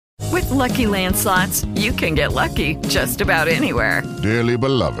Lucky Land Slots, you can get lucky just about anywhere. Dearly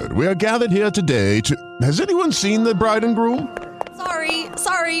beloved, we are gathered here today to... Has anyone seen the bride and groom?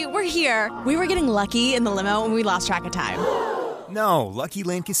 Sorry, we're here. We were getting lucky in the limo and we lost track of time. No, Lucky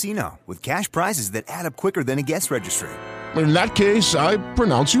Land Casino, with cash prizes that add up quicker than a guest registry. In that case, I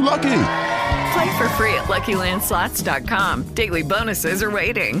pronounce you lucky. Play for free at LuckyLandSlots.com. Daily bonuses are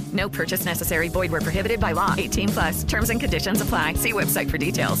waiting. No purchase necessary. Void where prohibited by law. 18+. Terms and conditions apply. See website for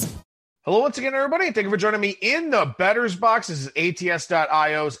details. Hello once again, everybody. Thank you for joining me in the Bettor's Box. This is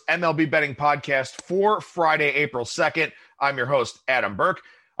ATS.io's MLB betting podcast for Friday, April 2nd. I'm your host, Adam Burke.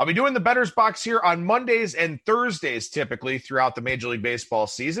 I'll be doing the Bettor's Box here on Mondays and Thursdays, typically throughout the Major League Baseball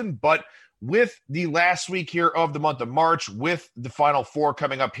season. But with the last week here of the month of March, with the Final Four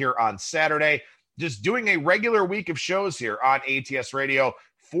coming up here on Saturday, just doing a regular week of shows here on ATS Radio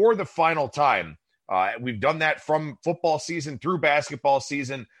for the final time. We've done that from football season through basketball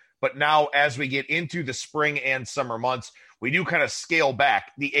season. But now as we get into the spring and summer months, we do kind of scale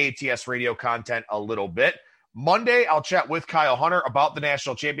back the ATS radio content a little bit. Monday, I'll chat with Kyle Hunter about the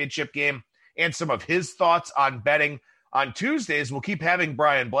national championship game and some of his thoughts on betting. On Tuesdays, we'll keep having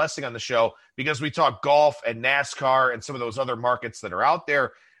Brian Blessing on the show because we talk golf and NASCAR and some of those other markets that are out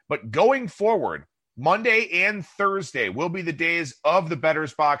there. But going forward, Monday and Thursday will be the days of the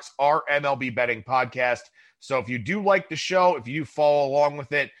Bettor's Box, our MLB betting podcast. So if you do like the show, if you follow along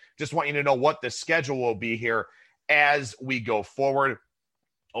with it, just want you to know what the schedule will be here as we go forward.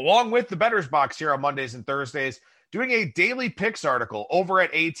 Along with the Bettor's Box here on Mondays and Thursdays, doing a daily picks article over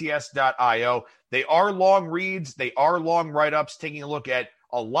at ATS.io. They are long reads. They are long write-ups, taking a look at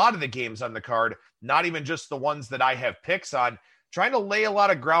a lot of the games on the card, not even just the ones that I have picks on, trying to lay a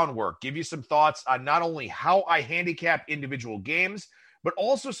lot of groundwork, give you some thoughts on not only how I handicap individual games, but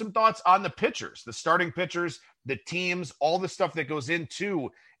also some thoughts on the pitchers, the starting pitchers, the teams, all the stuff that goes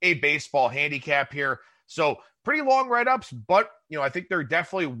into a baseball handicap here. So pretty long write-ups, but I think they're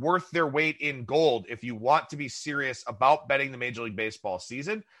definitely worth their weight in gold if you want to be serious about betting the Major League Baseball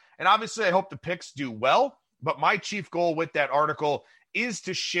season. And obviously, I hope the picks do well, but my chief goal with that article is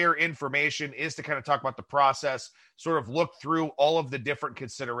to share information, is to kind of talk about the process, sort of look through all of the different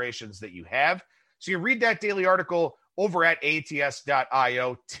considerations that you have. So you read that daily article over at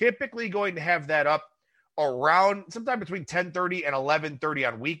ATS.io, typically going to have that up around sometime between 10:30 and 11:30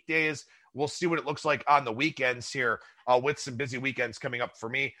 on weekdays. We'll see what it looks like on the weekends here with some busy weekends coming up for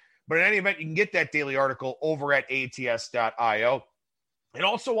me. But in any event, you can get that daily article over at ATS.io. And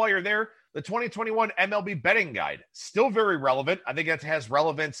also while you're there, the 2021 MLB betting guide, still very relevant. I think that has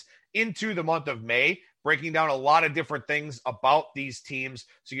relevance into the month of May, breaking down a lot of different things about these teams.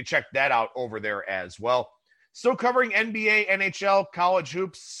 So you can check that out over there as well. Still covering NBA, NHL, college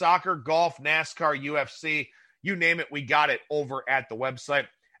hoops, soccer, golf, NASCAR, UFC, you name it, we got it over at the website.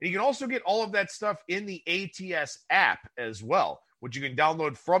 And you can also get all of that stuff in the ATS app as well, which you can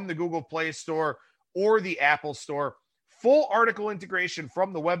download from the Google Play Store or the Apple Store. Full article integration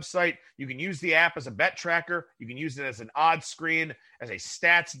from the website. You can use the app as a bet tracker. You can use it as an odds screen, as a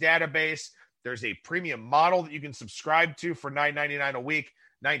stats database. There's a premium model that you can subscribe to for $9.99 a week,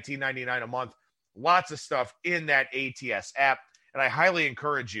 $19.99 a month. Lots of stuff in that ATS app, and I highly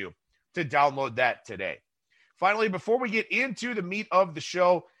encourage you to download that today. Finally, before we get into the meat of the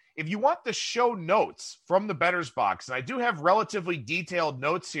show, if you want the show notes from the Bettor's Box, and I do have relatively detailed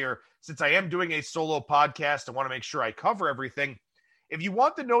notes here since I am doing a solo podcast, I want to make sure I cover everything. If you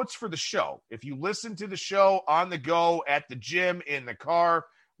want the notes for the show, if you listen to the show on the go, at the gym, in the car,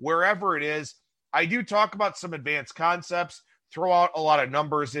 wherever it is, I do talk about some advanced concepts, throw out a lot of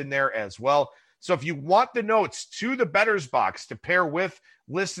numbers in there as well. So if you want the notes to the Bettor's Box to pair with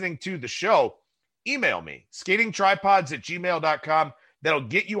listening to the show, email me, skatingtripods@gmail.com. That'll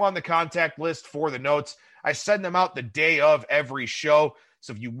get you on the contact list for the notes. I send them out the day of every show.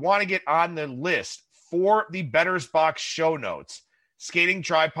 So if you want to get on the list for the Bettor's Box show notes,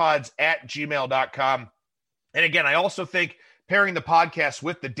 skatingtripods@gmail.com. And again, I also think pairing the podcast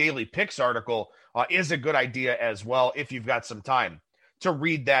with the daily picks article is a good idea as well if you've got some time to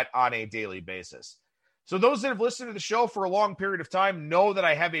read that on a daily basis. So those that have listened to the show for a long period of time know that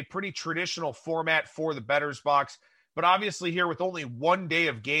I have a pretty traditional format for the Bettor's Box, but obviously here with only 1 day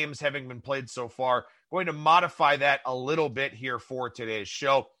of games having been played so far, going to modify that a little bit here for today's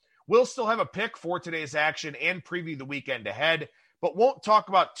show. We'll still have a pick for today's action and preview the weekend ahead, but won't talk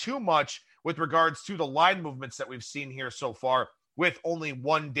about too much with regards to the line movements that we've seen here so far with only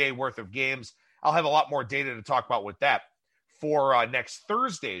 1 day worth of games. I'll have a lot more data to talk about with that for next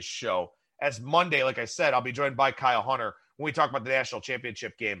Thursday's show. As Monday, like I said, I'll be joined by Kyle Hunter when we talk about the national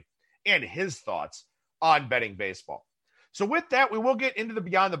championship game and his thoughts on betting baseball. So with that, we will get into the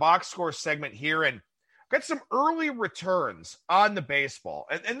Beyond the Box Score segment here and got some early returns on the baseball.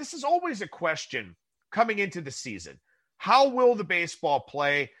 And this is always a question coming into the season. How will the baseball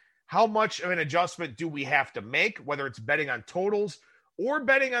play? How much of an adjustment do we have to make, whether it's betting on totals or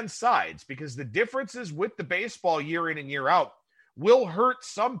betting on sides? Because the differences with the baseball year in and year out will hurt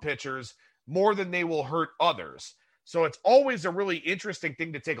some pitchers more than they will hurt others. So it's always a really interesting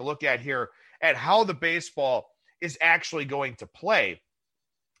thing to take a look at here at how the baseball is actually going to play.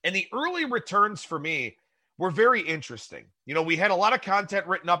 And the early returns for me were very interesting. You know, we had a lot of content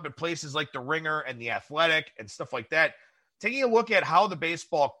written up at places like The Ringer and The Athletic and stuff like that, taking a look at how the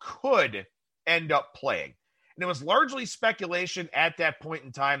baseball could end up playing. And it was largely speculation at that point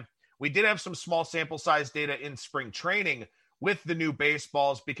in time. We did have some small sample size data in spring training with the new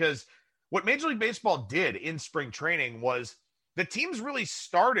baseballs, because what Major League Baseball did in spring training was the teams really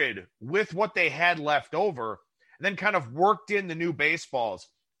started with what they had left over and then kind of worked in the new baseballs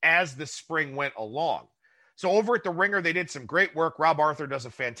as the spring went along. So over at The Ringer, they did some great work. Rob Arthur does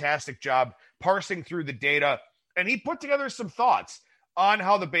a fantastic job parsing through the data, and he put together some thoughts on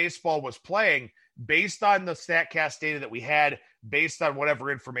how the baseball was playing based on the StatCast data that we had, based on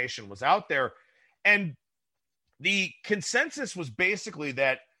whatever information was out there. And the consensus was basically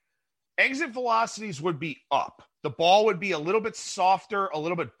that exit velocities would be up. The ball would be a little bit softer, a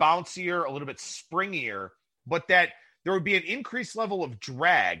little bit bouncier, a little bit springier, but that there would be an increased level of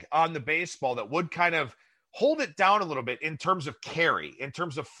drag on the baseball that would kind of hold it down a little bit in terms of carry, in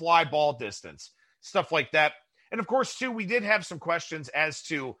terms of fly ball distance, stuff like that. And of course, too, we did have some questions as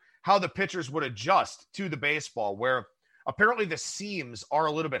to how the pitchers would adjust to the baseball, where apparently the seams are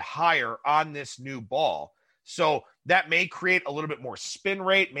a little bit higher on this new ball. So that may create a little bit more spin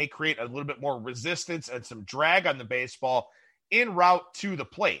rate, may create a little bit more resistance and some drag on the baseball en route to the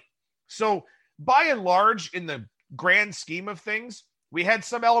plate. So by and large, in the grand scheme of things, we had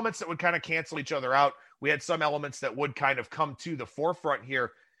some elements that would kind of cancel each other out. We had some elements that would kind of come to the forefront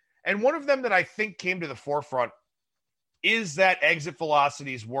here. And one of them that I think came to the forefront is that exit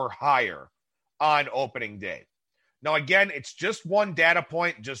velocities were higher on opening day. Now, again, it's just one data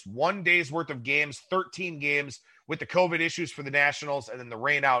point, just 1 day's worth of games, 13 games with the COVID issues for the Nationals and then the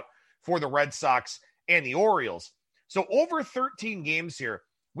rain out for the Red Sox and the Orioles. So over 13 games here,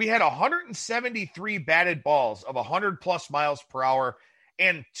 we had 173 batted balls of 100 plus miles per hour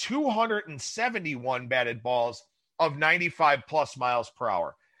and 271 batted balls of 95 plus miles per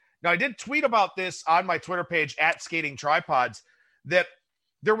hour. Now, I did tweet about this on my Twitter page at Skating Tripods, that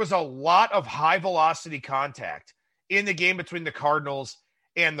there was a lot of high velocity contact in the game between the Cardinals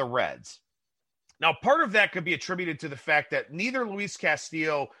and the Reds. Now, part of that could be attributed to the fact that neither Luis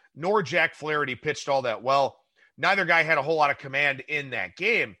Castillo nor Jack Flaherty pitched all that well. Neither guy had a whole lot of command in that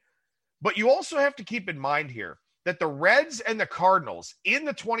game. But you also have to keep in mind here that the Reds and the Cardinals in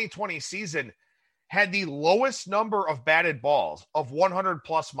the 2020 season had the lowest number of batted balls of 100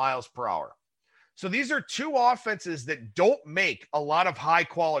 plus miles per hour. So these are two offenses that don't make a lot of high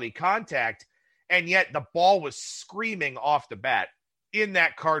quality contact, and yet the ball was screaming off the bat in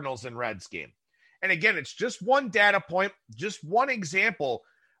that Cardinals and Reds game. And again, it's just one data point, just one example,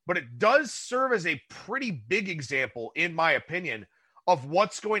 but it does serve as a pretty big example, in my opinion, of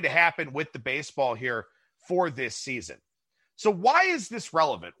what's going to happen with the baseball here for this season. So why is this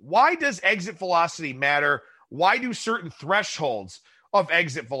relevant? Why does exit velocity matter? Why do certain thresholds of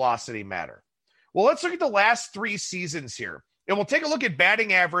exit velocity matter? Well, let's look at the last 3 seasons here. And we'll take a look at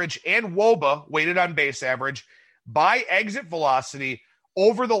batting average and WOBA, weighted on base average, by exit velocity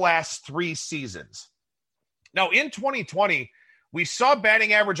over the last 3 seasons. Now, in 2020, we saw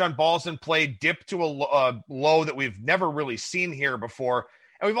batting average on balls in play dip to a low that we've never really seen here before.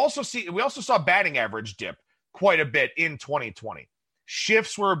 And we also saw batting average dip quite a bit in 2020.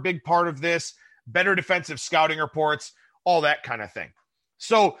 Shifts were a big part of this, better defensive scouting reports, all that kind of thing.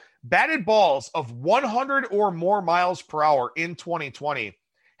 So batted balls of 100 or more miles per hour in 2020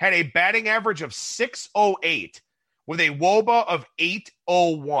 had a batting average of 608 with a WOBA of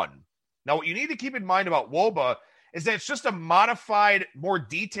 801. Now, what you need to keep in mind about WOBA is that it's just a modified, more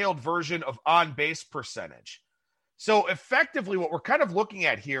detailed version of on-base percentage. So effectively, what we're kind of looking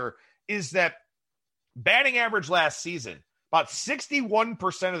at here is that batting average last season, about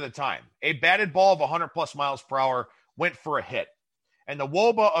 61% of the time, a batted ball of 100 plus miles per hour went for a hit. And the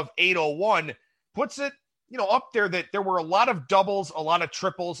WOBA of 801 puts it, up there, that there were a lot of doubles, a lot of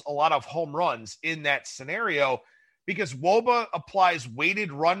triples, a lot of home runs in that scenario, because WOBA applies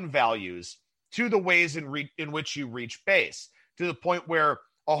weighted run values to the ways in which you reach base, to the point where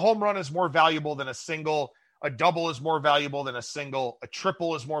a home run is more valuable than a single, a double is more valuable than a single, a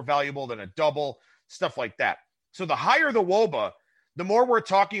triple is more valuable than a double, stuff like that. So the higher the WOBA, the more we're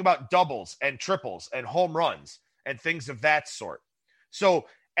talking about doubles and triples and home runs and things of that sort. So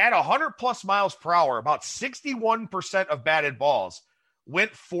at 100 plus miles per hour, about 61% of batted balls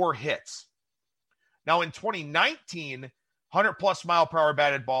went for hits. Now in 2019, 100 plus mile per hour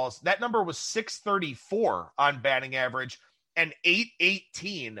batted balls, that number was 634 on batting average and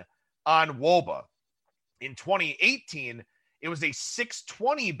 818 on WOBA. In 2018, it was a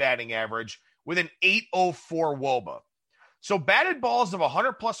 620 batting average with an 804 WOBA. So batted balls of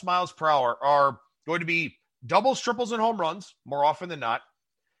 100 plus miles per hour are going to be doubles, triples, and home runs more often than not.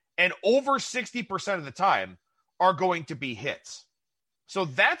 And over 60% of the time are going to be hits. So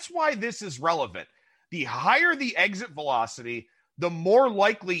that's why this is relevant. The higher the exit velocity, the more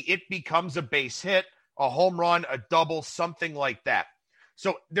likely it becomes a base hit, a home run, a double, something like that.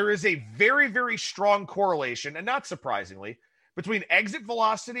 So there is a very, very strong correlation, and not surprisingly, between exit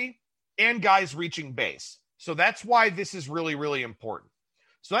velocity and guys reaching base. So that's why this is really, really important.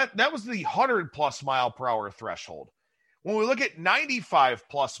 So that was the 100 plus mile per hour threshold. When we look at 95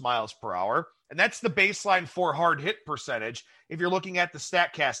 plus miles per hour, and that's the baseline for hard hit percentage, if you're looking at the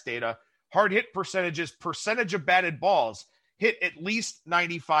StatCast data, hard hit percentage is percentage of batted balls hit at least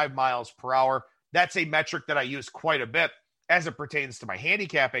 95 miles per hour. That's a metric that I use quite a bit as it pertains to my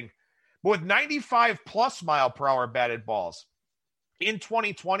handicapping. But with 95 plus mile per hour batted balls, in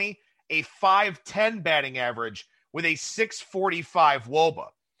 2020, a 510 batting average with a 645 WOBA.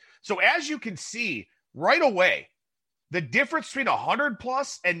 So as you can see right away, the difference between 100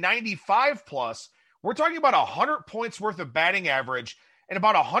 plus and 95 plus, we're talking about 100 points worth of batting average and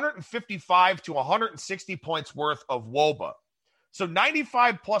about 155 to 160 points worth of WOBA. So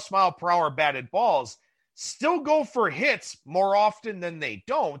 95 plus mile per hour batted balls still go for hits more often than they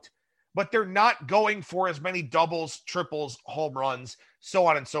don't, but they're not going for as many doubles, triples, home runs, so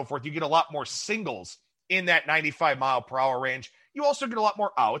on and so forth. You get a lot more singles in that 95 mile per hour range. You also get a lot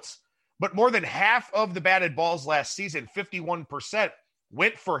more outs, but more than half of the batted balls last season, 51%,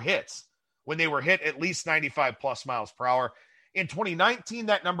 went for hits when they were hit at least 95 plus miles per hour. In 2019,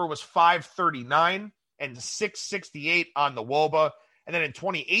 that number was 539 and 668 on the WOBA. And then in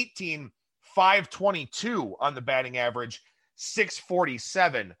 2018, 522 on the batting average,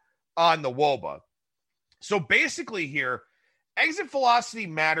 647 on the WOBA. So basically here, exit velocity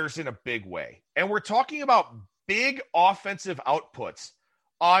matters in a big way. And we're talking about big offensive outputs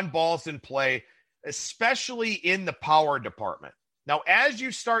on balls in play, especially in the power department. Now, as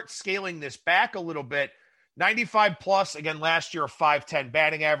you start scaling this back a little bit, 95 plus, again, last year, a 510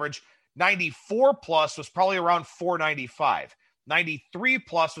 batting average. 94 plus was probably around 495. 93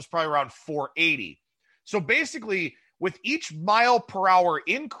 plus was probably around 480. So basically, with each mile per hour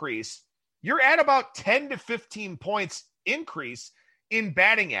increase, you're at about 10 to 15 points increase in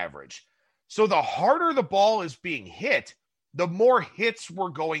batting average. So the harder the ball is being hit, the more hits we're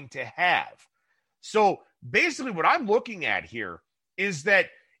going to have. So basically what I'm looking at here is that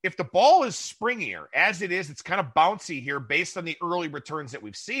if the ball is springier, as it is, it's kind of bouncy here based on the early returns that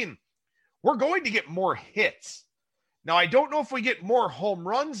we've seen, we're going to get more hits. Now, I don't know if we get more home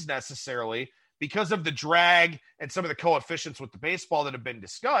runs necessarily because of the drag and some of the coefficients with the baseball that have been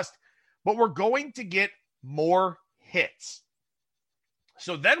discussed, but we're going to get more hits.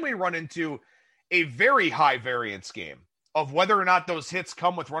 So then we run into a very high variance game of whether or not those hits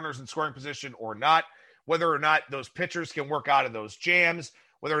come with runners in scoring position or not, whether or not those pitchers can work out of those jams,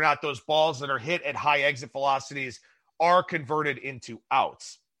 whether or not those balls that are hit at high exit velocities are converted into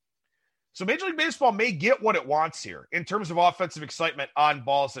outs. So Major League Baseball may get what it wants here in terms of offensive excitement on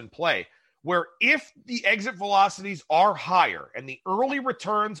balls in play, where if the exit velocities are higher and the early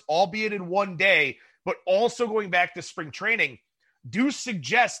returns, albeit in one day, but also going back to spring training, do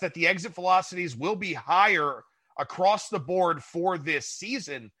suggest that the exit velocities will be higher across the board for this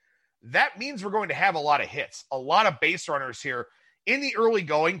season, that means we're going to have a lot of hits, a lot of base runners here. In the early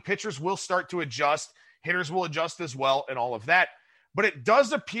going, pitchers will start to adjust, hitters will adjust as well, and all of that. But it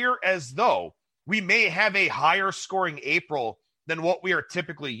does appear as though we may have a higher scoring April than what we are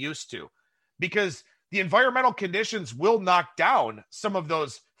typically used to, because the environmental conditions will knock down some of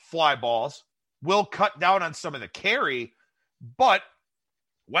those fly balls, will cut down on some of the carry, but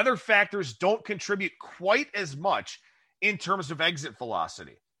weather factors don't contribute quite as much in terms of exit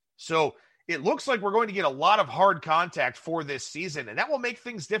velocity. So it looks like we're going to get a lot of hard contact for this season, and that will make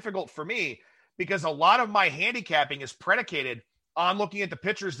things difficult for me because a lot of my handicapping is predicated on looking at the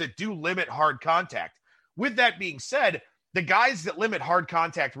pitchers that do limit hard contact. With that being said, the guys that limit hard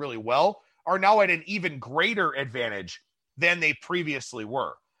contact really well are now at an even greater advantage than they previously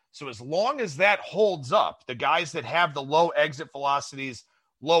were. So as long as that holds up, the guys that have the low exit velocities,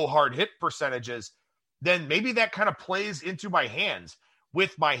 low hard hit percentages, then maybe that kind of plays into my hands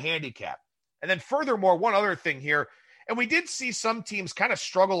with my handicap. And then furthermore, one other thing here, and we did see some teams kind of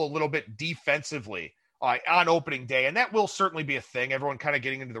struggle a little bit defensively on opening day, and that will certainly be a thing, everyone kind of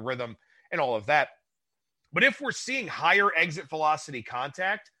getting into the rhythm and all of that. But if we're seeing higher exit velocity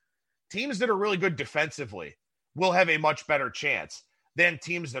contact, teams that are really good defensively will have a much better chance than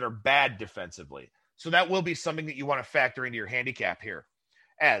teams that are bad defensively. So that will be something that you want to factor into your handicap here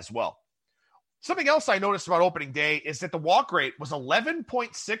as well. Something else I noticed about opening day is that the walk rate was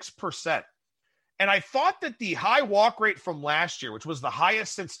 11.6%. And I thought that the high walk rate from last year, which was the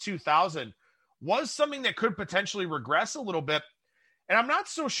highest since 2000, was something that could potentially regress a little bit. And I'm not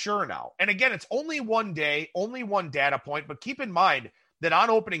so sure now. And again, it's only one day, only one data point, but keep in mind that on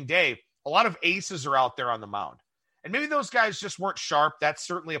opening day, a lot of aces are out there on the mound. And maybe those guys just weren't sharp. That's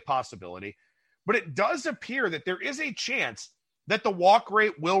certainly a possibility. But it does appear that there is a chance that the walk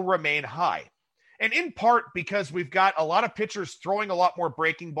rate will remain high. And in part because we've got a lot of pitchers throwing a lot more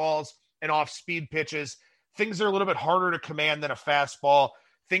breaking balls and off-speed pitches. Things are a little bit harder to command than a fastball.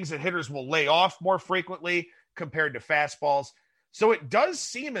 Things that hitters will lay off more frequently compared to fastballs. So it does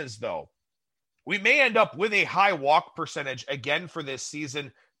seem as though we may end up with a high walk percentage again for this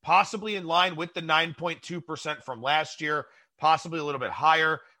season, possibly in line with the 9.2% from last year, possibly a little bit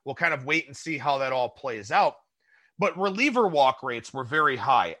higher. We'll kind of wait and see how that all plays out. But reliever walk rates were very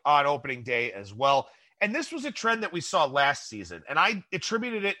high on opening day as well. And this was a trend that we saw last season. And I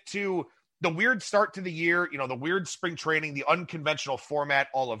attributed it to the weird start to the year, the weird spring training, the unconventional format,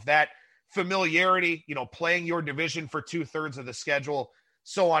 all of that, familiarity, playing your division for 2/3 of the schedule,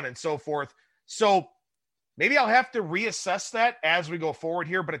 so on and so forth. So maybe I'll have to reassess that as we go forward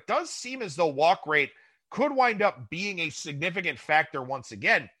here, but it does seem as though walk rate could wind up being a significant factor once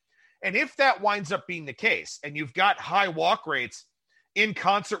again. And if that winds up being the case, and you've got high walk rates in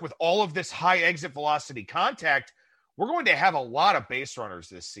concert with all of this high exit velocity contact, we're going to have a lot of base runners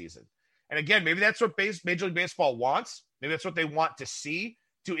this season. And again, maybe that's what Major League Baseball wants. Maybe that's what they want to see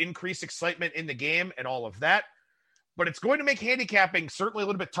to increase excitement in the game and all of that. But it's going to make handicapping certainly a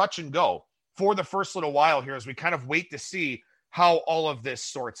little bit touch and go for the first little while here as we kind of wait to see how all of this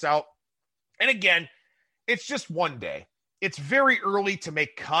sorts out. And again, it's just one day. It's very early to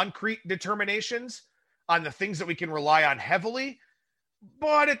make concrete determinations on the things that we can rely on heavily.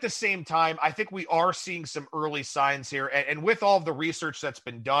 But at the same time, I think we are seeing some early signs here. And with all of the research that's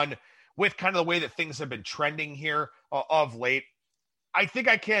been done, with kind of the way that things have been trending here of late, I think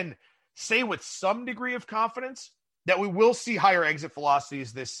I can say with some degree of confidence that we will see higher exit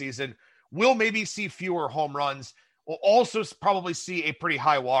velocities this season. We'll maybe see fewer home runs. We'll also probably see a pretty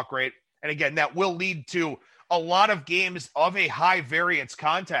high walk rate. And again, that will lead to a lot of games of a high variance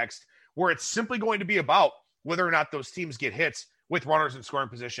context where it's simply going to be about whether or not those teams get hits with runners in scoring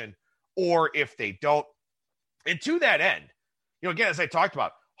position or if they don't. And to that end, again, as I talked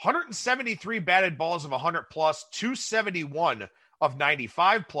about, 173 batted balls of 100 plus, 271 of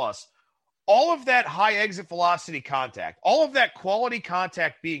 95 plus, all of that high exit velocity contact, all of that quality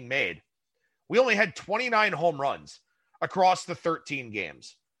contact being made, we only had 29 home runs across the 13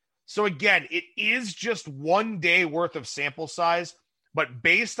 games. So again, it is just one day worth of sample size, but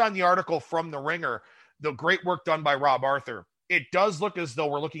based on the article from The Ringer, the great work done by Rob Arthur, it does look as though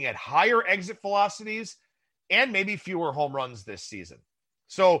we're looking at higher exit velocities and maybe fewer home runs this season.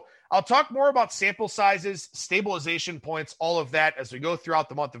 So I'll talk more about sample sizes, stabilization points, all of that as we go throughout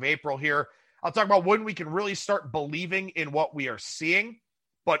the month of April here. I'll talk about when we can really start believing in what we are seeing.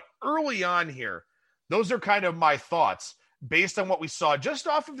 But early on here, those are kind of my thoughts based on what we saw just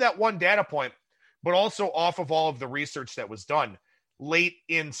off of that one data point, but also off of all of the research that was done late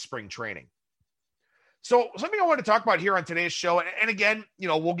in spring training. So something I want to talk about here on today's show, and again,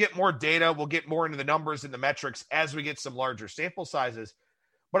 we'll get more data, we'll get more into the numbers and the metrics as we get some larger sample sizes.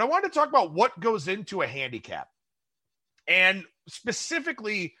 But I wanted to talk about what goes into a handicap and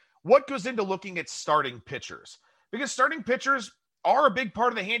specifically what goes into looking at starting pitchers, because starting pitchers are a big part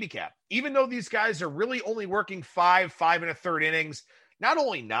of the handicap, even though these guys are really only working 5 1/3 innings, not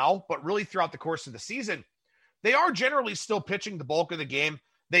only now, but really throughout the course of the season. They are generally still pitching the bulk of the game.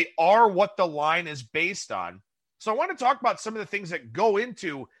 They are what the line is based on. So I want to talk about some of the things that go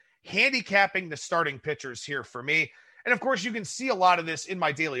into handicapping the starting pitchers here for me. And of course, you can see a lot of this in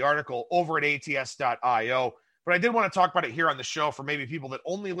my daily article over at ats.io. But I did want to talk about it here on the show for maybe people that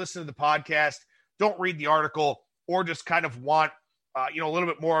only listen to the podcast, don't read the article, or just kind of want a little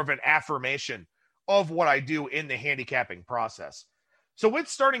bit more of an affirmation of what I do in the handicapping process. So with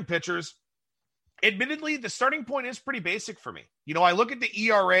starting pitchers, admittedly, the starting point is pretty basic for me. I look at the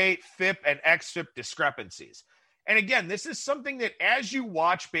ERA, FIP, and XFIP discrepancies. And again, this is something that as you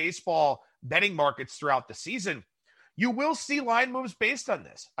watch baseball betting markets throughout the season, you will see line moves based on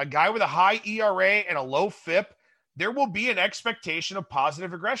this. A guy with a high ERA and a low FIP, there will be an expectation of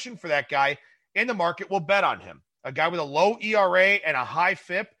positive regression for that guy, and the market will bet on him. A guy with a low ERA and a high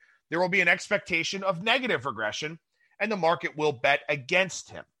FIP, there will be an expectation of negative regression, and the market will bet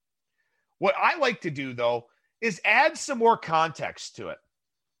against him. What I like to do, though, is add some more context to it.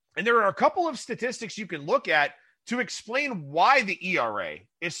 And there are a couple of statistics you can look at to explain why the ERA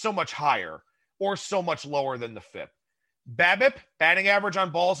is so much higher or so much lower than the FIP. BABIP, batting average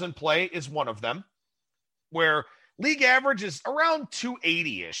on balls in play, is one of them, where league average is around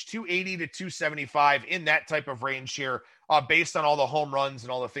 280-ish, 280 to 275 in that type of range here, based on all the home runs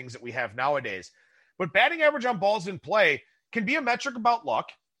and all the things that we have nowadays. But batting average on balls in play can be a metric about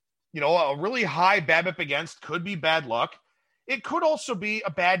luck. A really high BABIP against could be bad luck. It could also be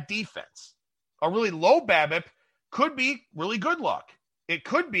a bad defense. A really low BABIP could be really good luck. It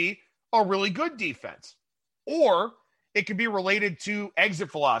could be a really good defense. Or it could be related to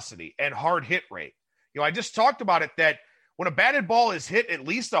exit velocity and hard hit rate. I just talked about it, that when a batted ball is hit at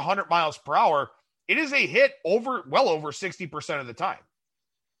least 100 miles per hour, it is a hit well over 60% of the time.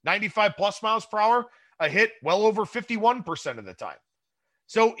 95 plus miles per hour, a hit well over 51% of the time.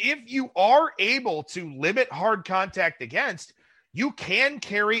 So if you are able to limit hard contact against, you can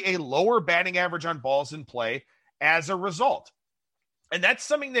carry a lower batting average on balls in play as a result. And that's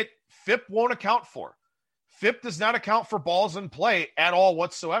something that FIP won't account for. FIP does not account for balls in play at all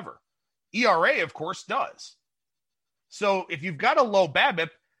whatsoever. ERA, of course, does. So if you've got a low BABIP,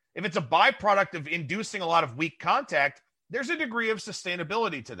 if it's a byproduct of inducing a lot of weak contact, there's a degree of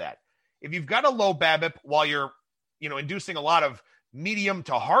sustainability to that. If you've got a low BABIP while you're, inducing a lot of medium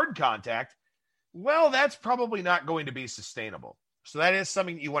to hard contact, well, that's probably not going to be sustainable. So that is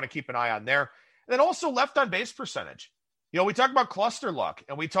something that you want to keep an eye on there. And then also left on base percentage. We talk about cluster luck,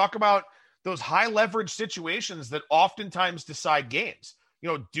 and we talk about those high leverage situations that oftentimes decide games.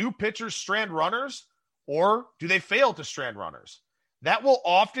 Do pitchers strand runners, or do they fail to strand runners? That will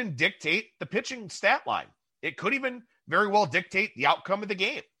often dictate the pitching stat line. It could even very well dictate the outcome of the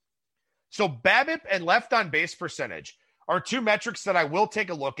game. So BABIP and left on base percentage are two metrics that I will take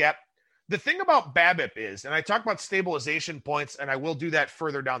a look at. The thing about BABIP is, and I talk about stabilization points, and I will do that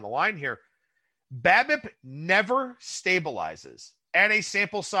further down the line here, BABIP never stabilizes at a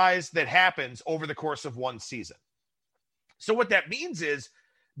sample size that happens over the course of one season. So what that means is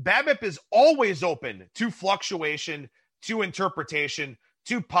BABIP is always open to fluctuation, to interpretation,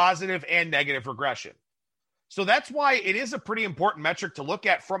 to positive and negative regression. So that's why it is a pretty important metric to look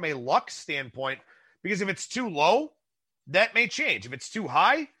at from a luck standpoint, because if it's too low, that may change. If it's too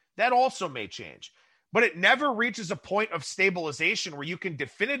high, that also may change. But it never reaches a point of stabilization where you can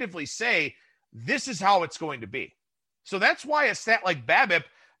definitively say, this is how it's going to be. So that's why a stat like BABIP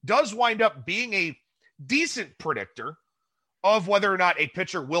does wind up being a decent predictor of whether or not a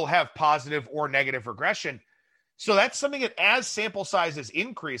pitcher will have positive or negative regression. So that's something that as sample sizes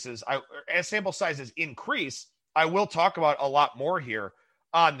increase, I will talk about a lot more here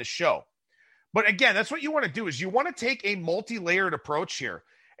on the show. But again, that's what you want to do, is you want to take a multi-layered approach here.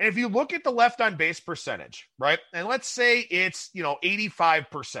 And if you look at the left on base percentage, right? And let's say it's,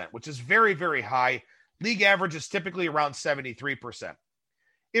 85%, which is very, very high. League average is typically around 73%.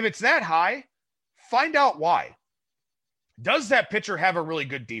 If it's that high, find out why. Does that pitcher have a really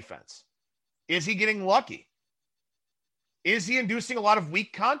good defense? Is he getting lucky? Is he inducing a lot of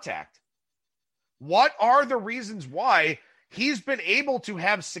weak contact? What are the reasons why he's been able to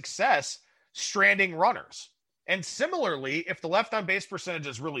have success stranding runners? And similarly, if the left on base percentage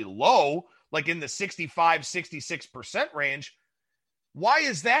is really low, like in the 65, 66% range, why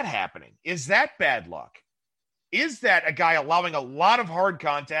is that happening? Is that bad luck? Is that a guy allowing a lot of hard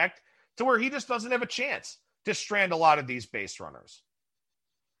contact to where he just doesn't have a chance to strand a lot of these base runners?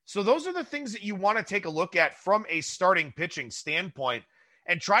 So those are the things that you want to take a look at from a starting pitching standpoint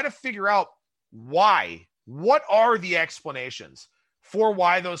and try to figure out why. What are the explanations for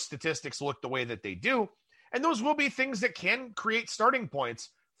why those statistics look the way that they do? And those will be things that can create starting points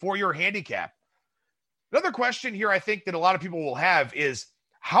for your handicap. Another question here I think that a lot of people will have is,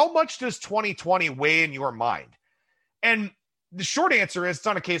 how much does 2020 weigh in your mind? And the short answer is it's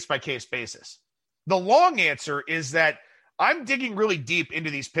on a case-by-case basis. The long answer is that I'm digging really deep into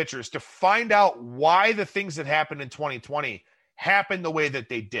these pitchers to find out why the things that happened in 2020 happened the way that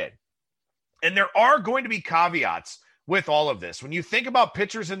they did. And there are going to be caveats with all of this. When you think about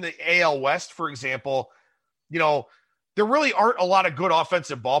pitchers in the AL West, for example, there really aren't a lot of good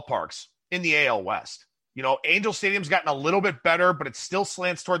offensive ballparks in the AL West. Angel Stadium's gotten a little bit better, but it still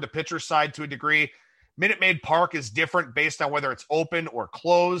slants toward the pitcher side to a degree. Minute Maid Park is different based on whether it's open or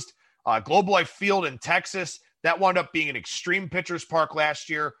closed. Globe Life Field in Texas, that wound up being an extreme pitcher's park last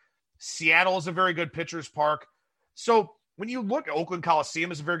year. Seattle is a very good pitcher's park. So when you look at Oakland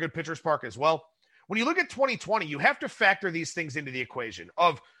Coliseum is a very good pitcher's park as well. When you look at 2020, you have to factor these things into the equation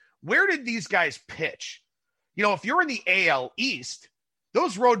of where did these guys pitch? If you're in the AL East,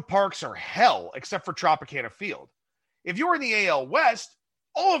 those road parks are hell except for Tropicana Field. If you're in the AL West,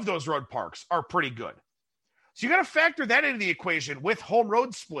 all of those road parks are pretty good. So you got to factor that into the equation with home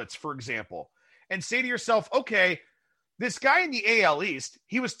road splits, for example, and say to yourself, okay, this guy in the AL East,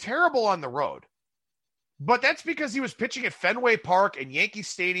 he was terrible on the road, but that's because he was pitching at Fenway Park and Yankee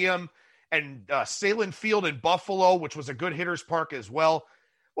Stadium and Salem Field in Buffalo, which was a good hitter's park as well.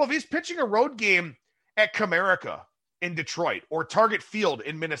 Well, if he's pitching a road game at Comerica in Detroit or Target Field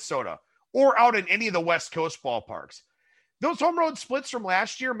in Minnesota or out in any of the West Coast ballparks, those home road splits from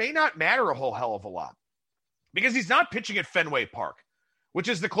last year may not matter a whole hell of a lot because he's not pitching at Fenway Park, which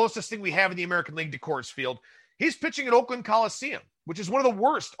is the closest thing we have in the American League to Coors Field. He's pitching at Oakland Coliseum, which is one of the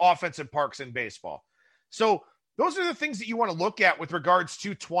worst offensive parks in baseball. So those are the things that you want to look at with regards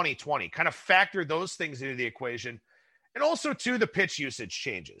to 2020, kind of factor those things into the equation. And also, too, the pitch usage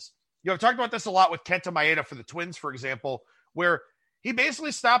changes. I've talked about this a lot with Kenta Maeda for the Twins, for example, where he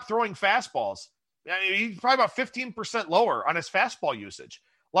basically stopped throwing fastballs. He's probably about 15% lower on his fastball usage.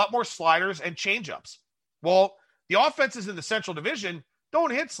 A lot more sliders and changeups. Well, the offenses in the Central Division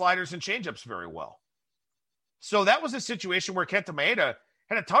don't hit sliders and changeups very well. So that was a situation where Kenta Maeda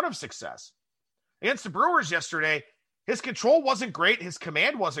had a ton of success. Against the Brewers yesterday, his control wasn't great. His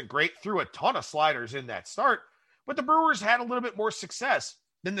command wasn't great. Threw a ton of sliders in that start. But the Brewers had a little bit more success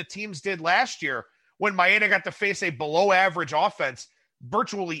than the teams did last year when Maeda got to face a below-average offense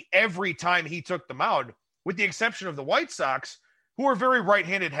virtually every time he took the mound, with the exception of the White Sox, who are very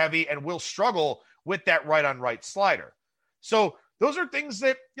right-handed heavy and will struggle with that right-on-right slider. So those are things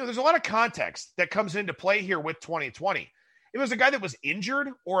that, there's a lot of context that comes into play here with 2020. If it was a guy that was injured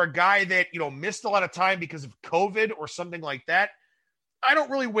or a guy that, missed a lot of time because of COVID or something like that, I don't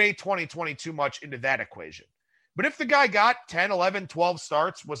really weigh 2020 too much into that equation. But if the guy got 10, 11, 12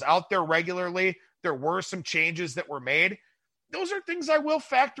 starts, was out there regularly, there were some changes that were made, those are things I will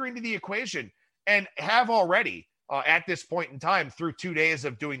factor into the equation and have already at this point in time through 2 days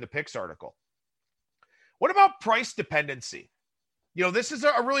of doing the picks article. What about price dependency? This is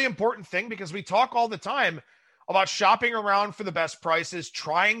a really important thing because we talk all the time about shopping around for the best prices,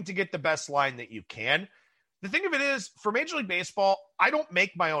 trying to get the best line that you can. The thing of it is, for Major League Baseball, I don't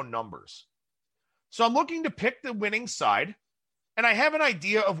make my own numbers. So I'm looking to pick the winning side, and I have an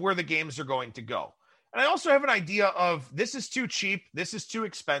idea of where the games are going to go. And I also have an idea of this is too cheap, this is too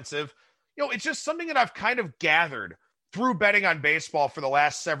expensive. It's just something that I've kind of gathered through betting on baseball for the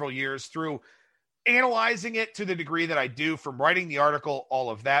last several years, through analyzing it to the degree that I do, from writing the article, all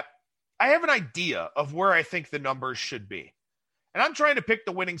of that. I have an idea of where I think the numbers should be. And I'm trying to pick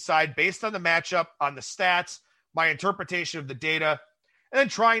the winning side based on the matchup, on the stats, my interpretation of the data, and then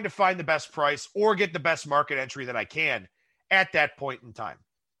trying to find the best price or get the best market entry that I can at that point in time.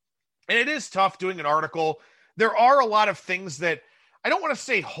 And it is tough doing an article. There are a lot of things that I don't want to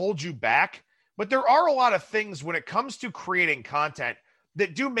say hold you back, but there are a lot of things when it comes to creating content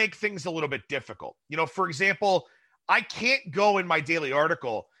that do make things a little bit difficult. For example, I can't go in my daily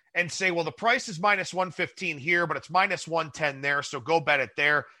article and say, well, the price is minus 115 here, but it's minus 110 there, so go bet it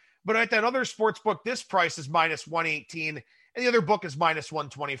there. But at that other sports book, this price is minus 118, and the other book is minus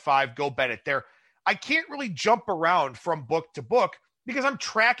 125, go bet it there. I can't really jump around from book to book because I'm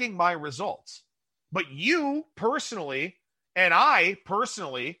tracking my results. But you personally, and I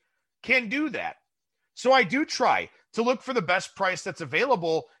personally, can do that. So I do try to look for the best price that's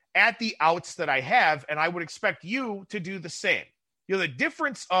available at the outs that I have, and I would expect you to do the same. The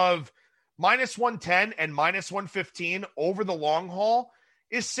difference of minus 110 and minus 115 over the long haul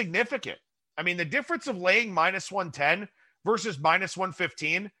is significant. I mean, the difference of laying minus 110 versus minus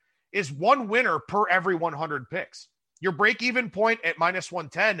 115 is one winner per every 100 picks. Your break-even point at minus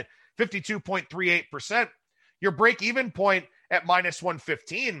 110, 52.38%. Your break-even point at minus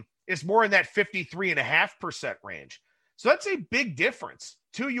 115 is more in that 53.5% range. So that's a big difference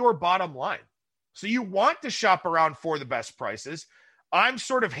to your bottom line. So you want to shop around for the best prices. I'm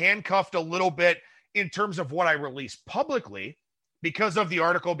sort of handcuffed a little bit in terms of what I release publicly because of the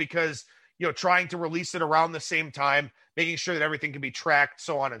article, because, trying to release it around the same time, making sure that everything can be tracked,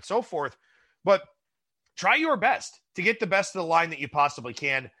 so on and so forth. But try your best to get the best of the line that you possibly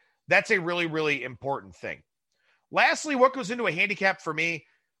can. That's a really, really important thing. Lastly, what goes into a handicap for me,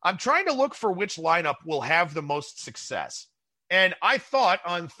 I'm trying to look for which lineup will have the most success. And I thought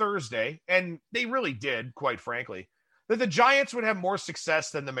on Thursday, and they really did, quite frankly, that the Giants would have more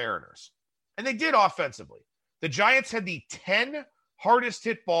success than the Mariners. And they did offensively. The Giants had the 10 hardest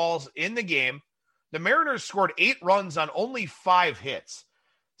hit balls in the game. The Mariners scored 8 runs on only 5 hits.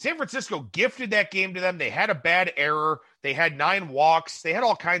 San Francisco gifted that game to them. They had a bad error. They had 9 walks. They had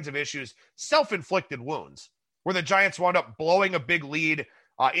all kinds of issues, self-inflicted wounds, where the Giants wound up blowing a big lead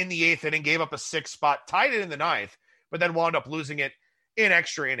in the 8th inning, gave up a 6th spot, tied it in the 9th, but then wound up losing it in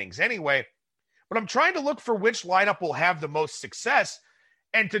extra innings anyway. But I'm trying to look for which lineup will have the most success.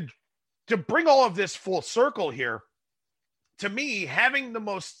 And to bring all of this full circle here, to me, having the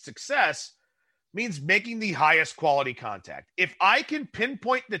most success means making the highest quality contact. If I can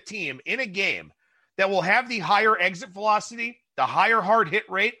pinpoint the team in a game that will have the higher exit velocity, the higher hard hit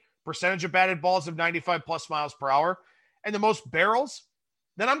rate, percentage of batted balls of 95 plus miles per hour, and the most barrels,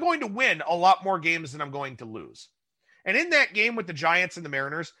 then I'm going to win a lot more games than I'm going to lose. And in that game with the Giants and the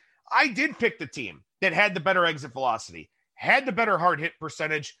Mariners, I did pick the team that had the better exit velocity, had the better hard hit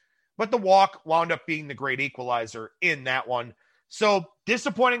percentage, but the walk wound up being the great equalizer in that one. So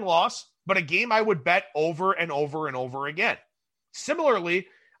disappointing loss, but a game I would bet over and over and over again. Similarly,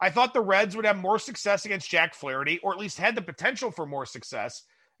 I thought the Reds would have more success against Jack Flaherty, or at least had the potential for more success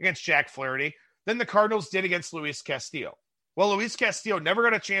against Jack Flaherty than the Cardinals did against Luis Castillo. Well, Luis Castillo never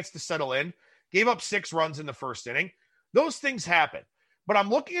got a chance to settle in, gave up 6 runs in the first inning. Those things happen. But I'm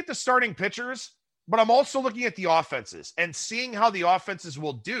looking at the starting pitchers, but I'm also looking at the offenses and seeing how the offenses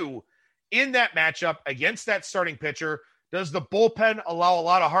will do in that matchup against that starting pitcher. Does the bullpen allow a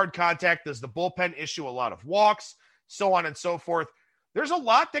lot of hard contact? Does the bullpen issue a lot of walks? So on and so forth. There's a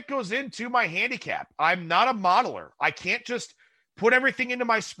lot that goes into my handicap. I'm not a modeler. I can't just put everything into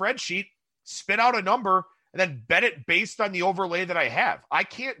my spreadsheet, spit out a number, and then bet it based on the overlay that I have. I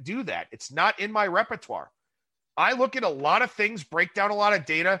can't do that. It's not in my repertoire. I look at a lot of things, break down a lot of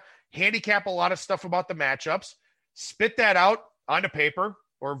data, handicap a lot of stuff about the matchups, spit that out onto paper,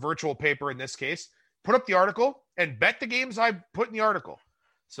 or virtual paper in this case, put up the article, and bet the games I put in the article.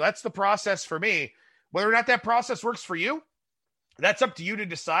 So that's the process for me. Whether or not that process works for you, that's up to you to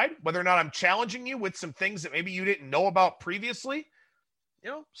decide. Whether or not I'm challenging you with some things that maybe you didn't know about previously,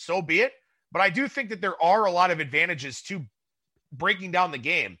 so be it. But I do think that there are a lot of advantages to breaking down the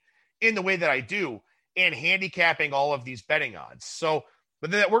game in the way that I do and handicapping all of these betting odds. So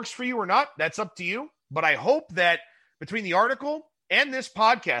whether that works for you or not, that's up to you. But I hope that between the article and this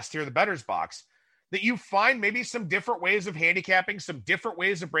podcast here, the Bettor's Box, that you find maybe some different ways of handicapping, some different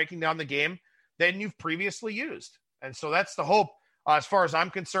ways of breaking down the game than you've previously used. And so that's the hope as far as I'm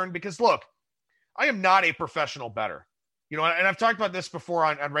concerned, because look, I am not a professional bettor. And I've talked about this before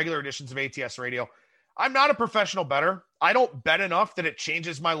on regular editions of ATS Radio. I'm not a professional bettor. I don't bet enough that it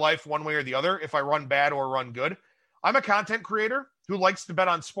changes my life one way or the other if I run bad or run good. I'm a content creator who likes to bet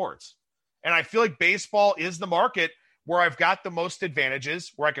on sports. And I feel like baseball is the market where I've got the most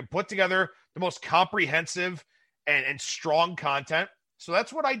advantages, where I can put together the most comprehensive and strong content. So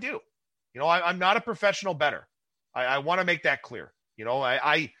that's what I do. I'm not a professional bettor. I want to make that clear.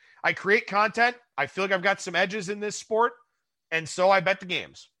 I create content. I feel like I've got some edges in this sport. And so I bet the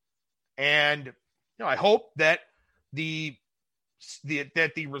games. And I hope that the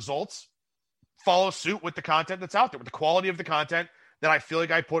results follow suit with the content that's out there, with the quality of the content that I feel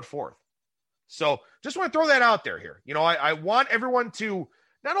like I put forth. So just want to throw that out there here. I want everyone to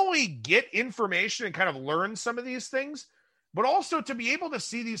not only get information and kind of learn some of these things, but also to be able to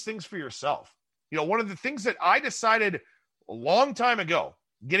see these things for yourself. One of the things that I decided a long time ago,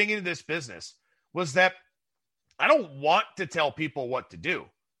 getting into this business, was that I don't want to tell people what to do.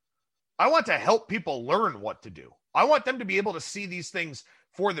 I want to help people learn what to do. I want them to be able to see these things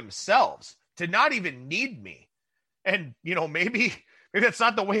for themselves, to not even need me. And, maybe that's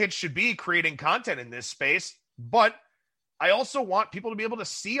not the way it should be, creating content in this space. But I also want people to be able to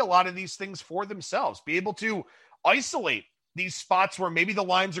see a lot of these things for themselves, be able to isolate these spots where maybe the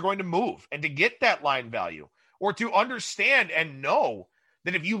lines are going to move and to get that line value, or to understand and know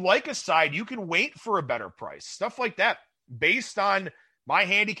that if you like a side, you can wait for a better price, stuff like that, based on my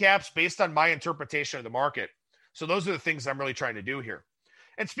handicaps, based on my interpretation of the market. So those are the things I'm really trying to do here.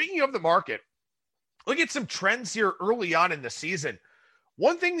 And speaking of the market, look at some trends here early on in the season.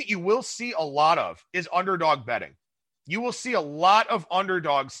 One thing that you will see a lot of is underdog betting. You will see a lot of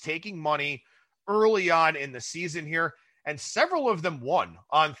underdogs taking money early on in the season here, and several of them won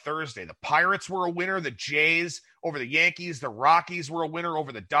on Thursday. The Pirates were a winner, the Jays over the Yankees, the Rockies were a winner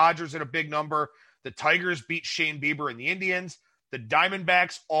over the Dodgers at a big number. The Tigers beat Shane Bieber and the Indians. The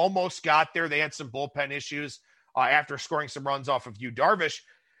Diamondbacks almost got there. They had some bullpen issues after scoring some runs off of Yu Darvish.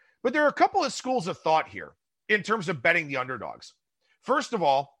 But there are a couple of schools of thought here in terms of betting the underdogs. First of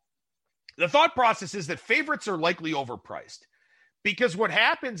all, The thought process is that favorites are likely overpriced because what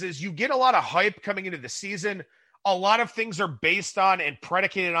happens is you get a lot of hype coming into the season. A lot of things are based on and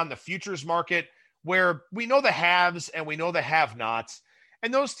predicated on the futures market where we know the haves and we know the have-nots,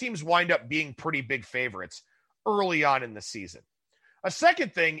 and those teams wind up being pretty big favorites early on in the season. A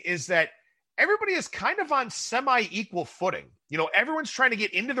second thing is that everybody is kind of on semi-equal footing. Everyone's trying to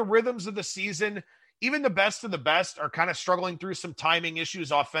get into the rhythms of the season. Even the best of the best are kind of struggling through some timing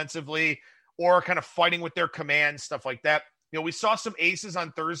issues offensively or kind of fighting with their command, stuff like that. We saw some aces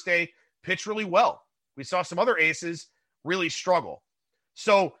on Thursday pitch really well. We saw some other aces really struggle.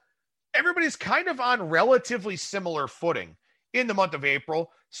 So everybody's kind of on relatively similar footing in the month of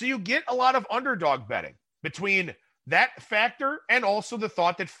April. So you get a lot of underdog betting between that factor and also the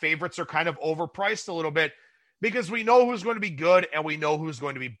thought that favorites are kind of overpriced a little bit because we know who's going to be good and we know who's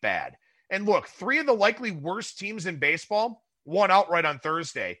going to be bad. And look, 3 of the likely worst teams in baseball won outright on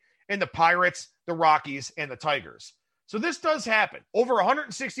Thursday in the Pirates, the Rockies, and the Tigers. So this does happen. Over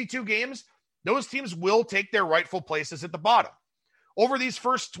 162 games, those teams will take their rightful places at the bottom. Over these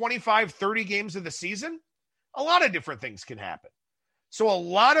first 25, 30 games of the season, a lot of different things can happen. So a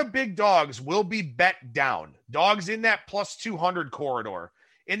lot of big dogs will be bet down. Dogs in that plus 200 corridor,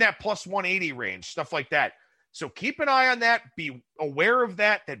 in that plus 180 range, stuff like that. So keep an eye on that. Be aware of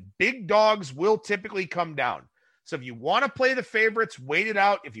that big dogs will typically come down. So if you want to play the favorites, wait it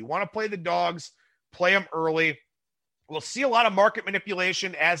out. If you want to play the dogs, play them early. We'll see a lot of market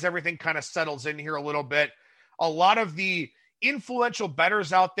manipulation as everything kind of settles in here a little bit. A lot of the influential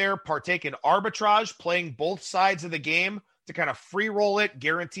bettors out there partake in arbitrage, playing both sides of the game to kind of free roll it,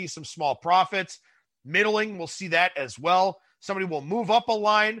 guarantee some small profits. Middling, we'll see that as well. Somebody will move up a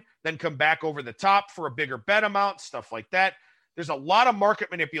line, then come back over the top for a bigger bet amount, stuff like that. There's a lot of market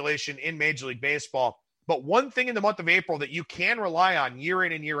manipulation in Major League Baseball. But one thing in the month of April that you can rely on year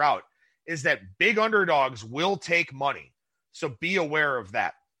in and year out is that big underdogs will take money. So be aware of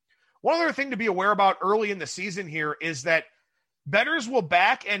that. One other thing to be aware about early in the season here is that bettors will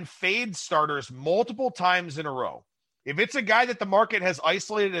back and fade starters multiple times in a row. If it's a guy that the market has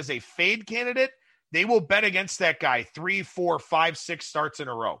isolated as a fade candidate, they will bet against that guy 3, 4, 5, 6 starts in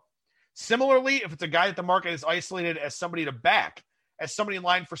a row. Similarly, if it's a guy that the market has isolated as somebody to back, as somebody in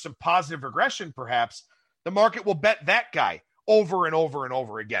line for some positive regression perhaps, the market will bet that guy over and over and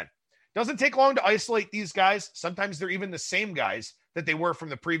over again. Doesn't take long to isolate these guys. Sometimes they're even the same guys that they were from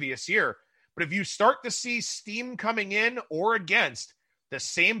the previous year. But if you start to see steam coming in or against the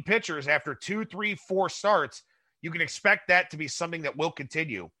same pitchers after 2, 3, 4 starts, you can expect that to be something that will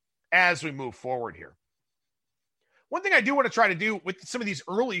continue as we move forward here. One thing I do want to try to do with some of these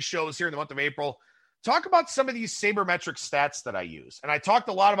early shows here in the month of April, talk about some of these sabermetric stats that I use. And I talked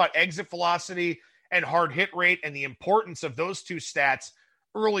a lot about exit velocity and hard hit rate and the importance of those two stats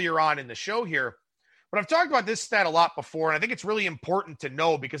earlier on in the show here. But I've talked about this stat a lot before, and I think it's really important to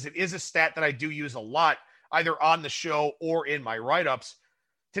know because it is a stat that I do use a lot, either on the show or in my write-ups.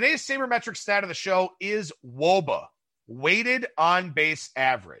 Today's sabermetric stat of the show is WOBA, weighted on base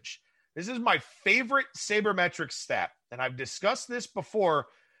average. This is my favorite sabermetric stat, and I've discussed this before,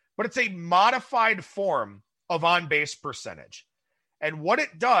 but it's a modified form of on-base percentage. And what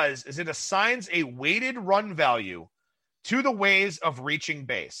it does is it assigns a weighted run value to the ways of reaching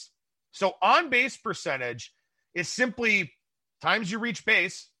base. So on-base percentage is simply times you reach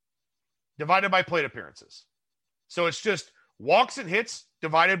base divided by plate appearances. So it's just walks and hits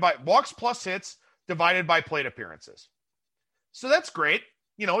divided by walks plus hits divided by plate appearances. So that's great.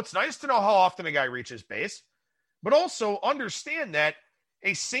 It's nice to know how often a guy reaches base, but also understand that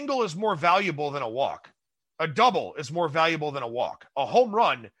a single is more valuable than a walk. A double is more valuable than a walk. A home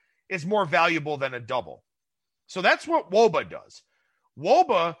run is more valuable than a double. So that's what WOBA does.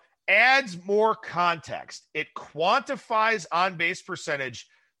 WOBA adds more context. It quantifies on-base percentage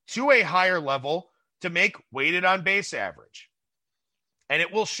to a higher level to make weighted on-base average. And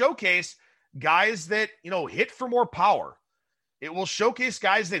it will showcase guys that, hit for more power. It will showcase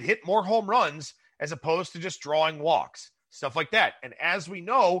guys that hit more home runs as opposed to just drawing walks, stuff like that. And as we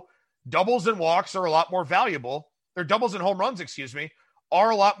know, doubles and walks are a lot more valuable. Or doubles and home runs, are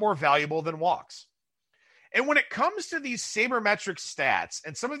a lot more valuable than walks. And when it comes to these sabermetric stats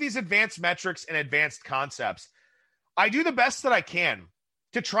and some of these advanced metrics and advanced concepts, I do the best that I can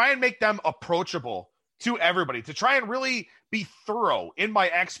to try and make them approachable to everybody, to try and really be thorough in my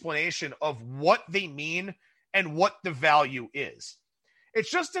explanation of what they mean and what the value is.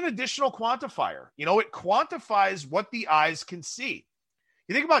 It's just an additional quantifier. It quantifies what the eyes can see.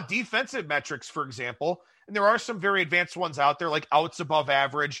 You think about defensive metrics, for example, and there are some very advanced ones out there like outs above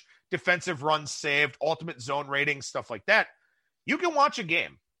average, defensive runs saved, ultimate zone rating, stuff like that. You can watch a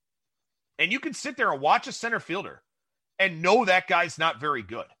game And you can sit there and watch a center fielder and know that guy's not very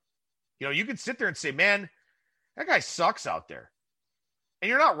good. You know, you can sit there and say, man, that guy sucks out there. And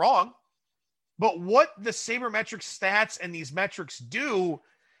you're not wrong. But what the sabermetric stats and these metrics do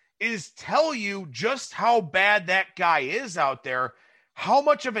is tell you just how bad that guy is out there, how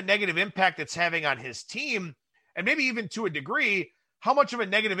much of a negative impact it's having on his team, and maybe even to a degree, how much of a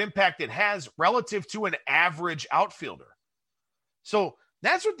negative impact it has relative to an average outfielder. So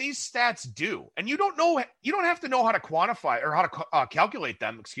that's what these stats do. And you don't have to know how to quantify or how to calculate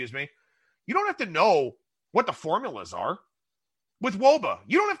them, You don't have to know what the formulas are. With WOBA,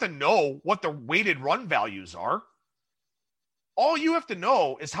 you don't have to know what the weighted run values are. All you have to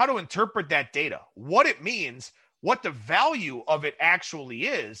know is how to interpret that data, what it means, what the value of it actually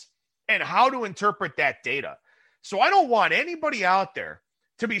is, and how to interpret that data. So I don't want anybody out there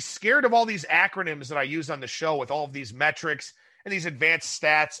to be scared of all these acronyms that I use on the show with all of these metrics and these advanced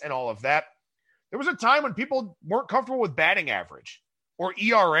stats and all of that. There was a time when people weren't comfortable with batting average or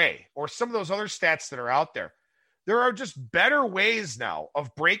ERA or some of those other stats that are out there. There are just better ways now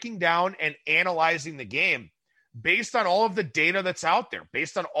of breaking down and analyzing the game based on all of the data that's out there,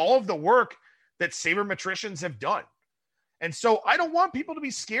 based on all of the work that sabermetricians have done. And so I don't want people to be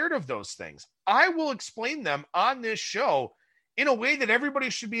scared of those things. I will explain them on this show in a way that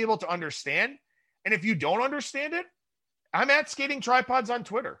everybody should be able to understand. And if you don't understand it, I'm at Skating Tripods on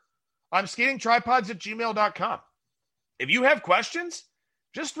Twitter. I'm skatingtripods@gmail.com. If you have questions,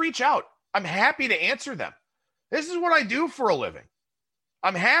 just reach out. I'm happy to answer them. This is what I do for a living.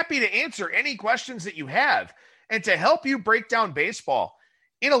 I'm happy to answer any questions that you have and to help you break down baseball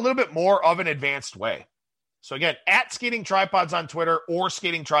in a little bit more of an advanced way. So again, at Skating Tripods on Twitter or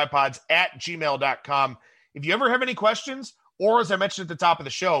skatingtripods@gmail.com. If you ever have any questions, or as I mentioned at the top of the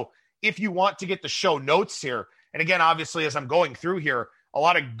show, if you want to get the show notes here, and again, obviously, as I'm going through here, a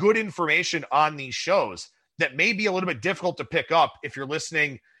lot of good information on these shows that may be a little bit difficult to pick up if you're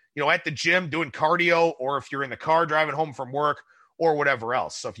listening, at the gym doing cardio, or if you're in the car driving home from work or whatever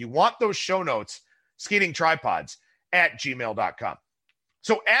else. So if you want those show notes, skatingtripods@gmail.com.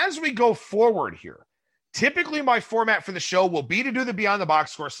 So as we go forward here, typically my format for the show will be to do the Beyond the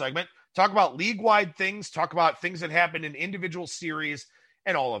Box Score segment, talk about league-wide things, talk about things that happen in individual series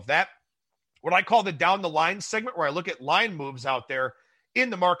and all of that. What I call the Down the Line segment, where I look at line moves out there in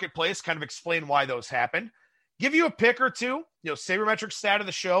the marketplace, kind of explain why those happen. Give you a pick or two, sabermetric stat of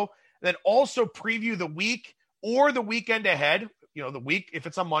the show, and then also preview the week or the weekend ahead. The week, if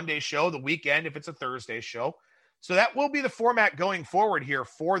it's a Monday show, the weekend, if it's a Thursday show. So that will be the format going forward here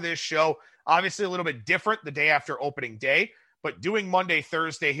for this show. Obviously a little bit different the day after opening day, but doing Monday,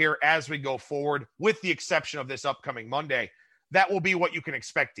 Thursday here as we go forward, with the exception of this upcoming Monday. That will be what you can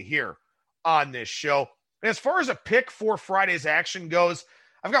expect to hear on this show. And as far as a pick for Friday's action goes,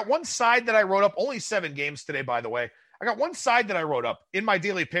 I've got one side that I wrote up, only 7 games today, by the way. I got one side that I wrote up in my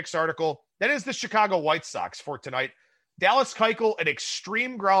daily picks article. That is the Chicago White Sox for tonight. Dallas Keuchel, an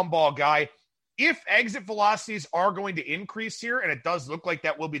extreme ground ball guy. If exit velocities are going to increase here, and it does look like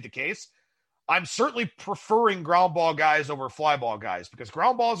that will be the case, I'm certainly preferring ground ball guys over fly ball guys, because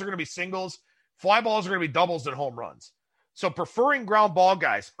ground balls are going to be singles, fly balls are going to be doubles and home runs. So preferring ground ball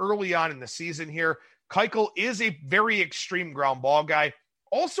guys early on in the season here. Keuchel is a very extreme ground ball guy.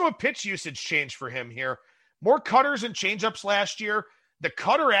 Also a pitch usage change for him here. More cutters and changeups last year. The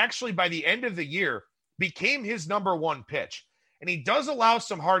cutter actually by the end of the year became his number one pitch. And he does allow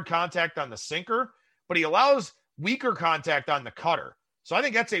some hard contact on the sinker, but he allows weaker contact on the cutter. So I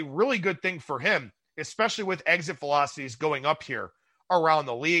think that's a really good thing for him, especially with exit velocities going up here around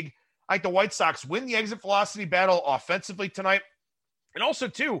the league. I think the White Sox win the exit velocity battle offensively tonight. And also,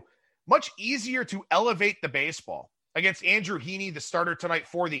 too, much easier to elevate the baseball against Andrew Heaney, the starter tonight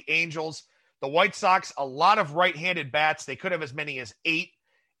for the Angels. The White Sox, a lot of right-handed bats. They could have as many as 8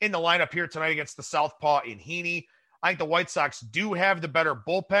 in the lineup here tonight against the southpaw in Heaney. I think the White Sox do have the better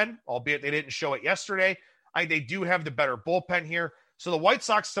bullpen, albeit they didn't show it yesterday. I think they do have the better bullpen here. So the White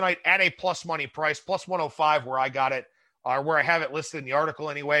Sox tonight at a plus money price, plus 105 where I got it, or where I have it listed in the article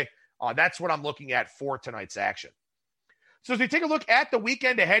anyway. That's what I'm looking at for tonight's action. So as we take a look at the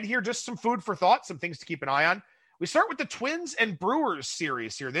weekend ahead here, just some food for thought, some things to keep an eye on. We start with the Twins and Brewers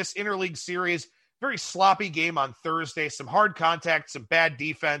series here. This interleague series, very sloppy game on Thursday. Some hard contact, some bad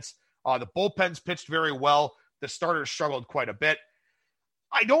defense. The bullpens pitched very well. The starters struggled quite a bit.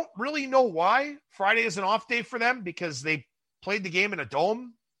 I don't really know why Friday is an off day for them, because they played the game in a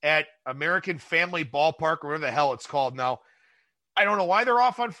dome at American Family Ballpark, or whatever the hell it's called now. I don't know why they're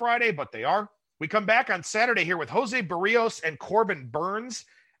off on Friday, but they are. We come back on Saturday here with Jose Barrios and Corbin Burns,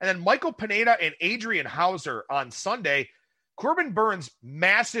 and then Michael Pineda and Adrian Hauser on Sunday. Corbin Burns,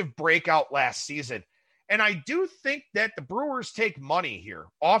 massive breakout last season. And I do think that the Brewers take money here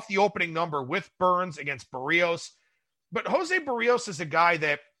off the opening number with Burns against Barrios. But Jose Barrios is a guy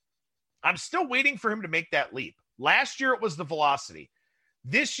that I'm still waiting for him to make that leap. Last year, it was the velocity.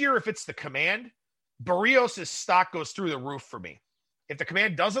 This year, if it's the command, Barrios' stock goes through the roof for me. If the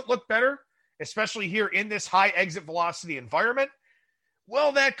command doesn't look better, especially here in this high exit velocity environment,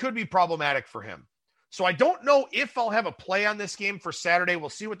 well, that could be problematic for him. So I don't know if I'll have a play on this game for Saturday. We'll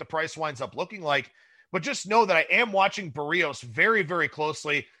see what the price winds up looking like. But just know that I am watching Barrios very, very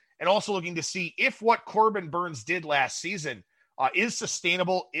closely and also looking to see if what Corbin Burns did last season is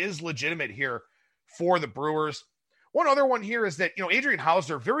sustainable, is legitimate here for the Brewers. One other one here is that, Adrian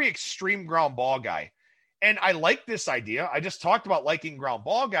Hauser, very extreme ground ball guy. And I like this idea. I just talked about liking ground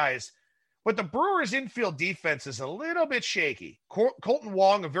ball guys. But the Brewers' infield defense is a little bit shaky. Colton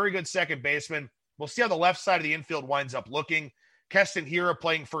Wong, a very good second baseman. We'll see how the left side of the infield winds up looking. Keston Hiura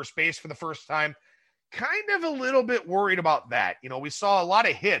playing first base for the first time. Kind of a little bit worried about that. We saw a lot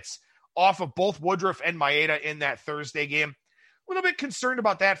of hits off of both Woodruff and Maeda in that Thursday game. A little bit concerned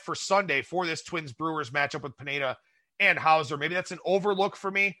about that for Sunday for this Twins-Brewers matchup with Pineda and Hauser. Maybe that's an overlook for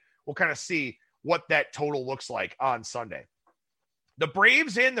me. We'll kind of see what that total looks like on Sunday. The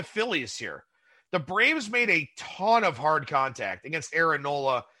Braves and the Phillies here. The Braves made a ton of hard contact against Aaron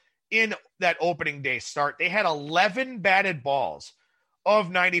Nola in that opening day start. They had 11 batted balls of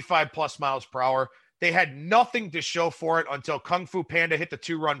 95-plus miles per hour. They had nothing to show for it until Kung Fu Panda hit the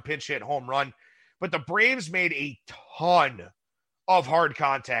 2-run pinch hit home run. But the Braves made a ton of hard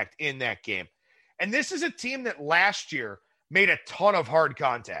contact in that game. And this is a team that last year made a ton of hard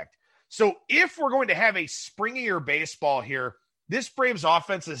contact. So if we're going to have a springier baseball here, this Braves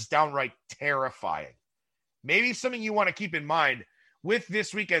offense is downright terrifying. Maybe something you want to keep in mind with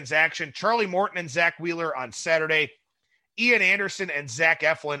this weekend's action. Charlie Morton and Zach Wheeler on Saturday. Ian Anderson and Zach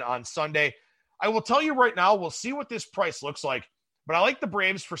Eflin on Sunday. I will tell you right now, we'll see what this price looks like. But I like the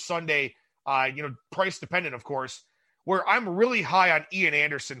Braves for Sunday, price dependent, of course, where I'm really high on Ian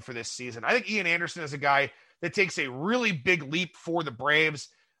Anderson for this season. I think Ian Anderson is a guy that takes a really big leap for the Braves.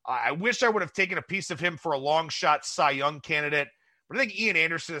 I wish I would have taken a piece of him for a long shot Cy Young candidate. But I think Ian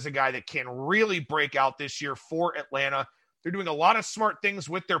Anderson is a guy that can really break out this year for Atlanta. They're doing a lot of smart things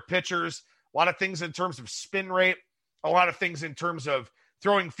with their pitchers, a lot of things in terms of spin rate, a lot of things in terms of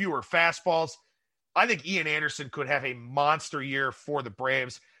throwing fewer fastballs. I think Ian Anderson could have a monster year for the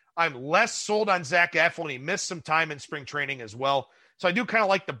Braves. I'm less sold on Zach Eflin. He missed some time in spring training as well. So I do kind of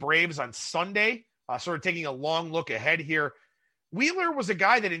like the Braves on Sunday, sort of taking a long look ahead here. Wheeler was a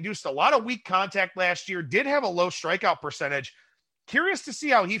guy that induced a lot of weak contact last year, did have a low strikeout percentage. Curious to see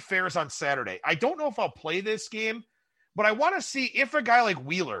how he fares on Saturday. I don't know if I'll play this game, but I want to see if a guy like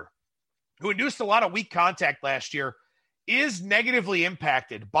Wheeler, who induced a lot of weak contact last year, is negatively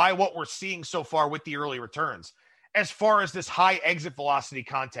impacted by what we're seeing so far with the early returns as far as this high exit velocity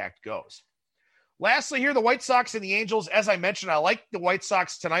contact goes. Lastly here, the White Sox and the Angels. As I mentioned, I like the White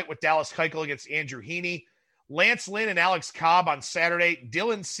Sox tonight with Dallas Keuchel against Andrew Heaney. Lance Lynn and Alex Cobb on Saturday.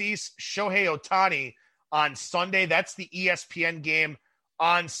 Dylan Cease, Shohei Ohtani on Sunday. That's the ESPN game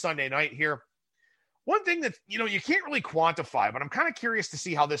on Sunday night here. One thing that, you can't really quantify, but I'm kind of curious to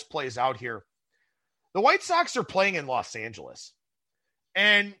see how this plays out here. The White Sox are playing in Los Angeles.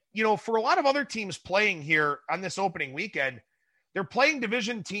 And, for a lot of other teams playing here on this opening weekend, they're playing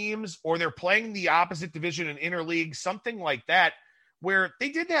division teams or they're playing the opposite division in interleague, something like that, where they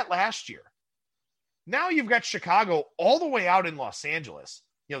did that last year. Now you've got Chicago all the way out in Los Angeles,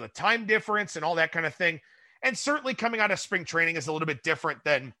 the time difference and all that kind of thing. And certainly coming out of spring training is a little bit different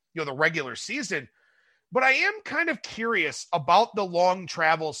than, the regular season. But I am kind of curious about the long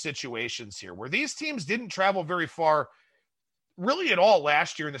travel situations here, where these teams didn't travel very far really at all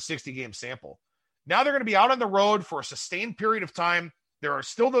last year in the 60-game sample. Now they're going to be out on the road for a sustained period of time. There are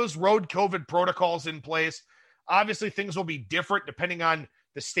still those road COVID protocols in place. Obviously, things will be different depending on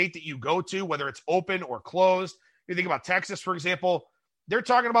the state that you go to, whether it's open or closed. You think about Texas, for example, they're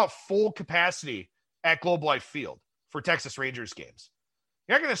talking about full capacity at Globe Life Field for Texas Rangers games.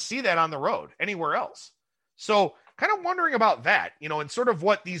 You're not going to see that on the road anywhere else. So kind of wondering about that, and sort of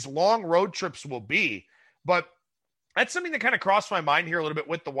what these long road trips will be. But that's something that kind of crossed my mind here a little bit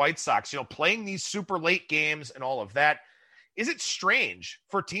with the White Sox, playing these super late games and all of that. Is it strange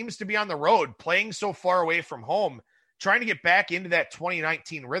for teams to be on the road, playing so far away from home, trying to get back into that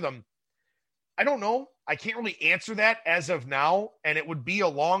 2019 rhythm? I don't know. I can't really answer that as of now, and it would be a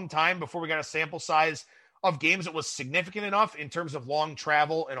long time before we got a sample size of games that was significant enough in terms of long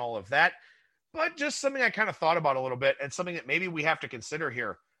travel and all of that. But just something I kind of thought about a little bit and something that maybe we have to consider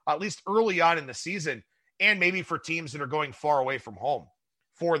here, at least early on in the season, and maybe for teams that are going far away from home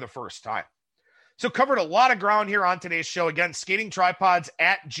for the first time. So covered a lot of ground here on today's show. Again,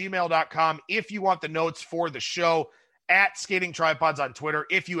 skatingtripods@gmail.com if you want the notes for the show, at skatingtripods on Twitter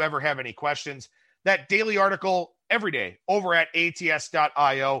if you ever have any questions. That daily article every day over at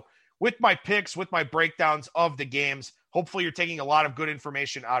ats.io with my picks, with my breakdowns of the games. Hopefully you're taking a lot of good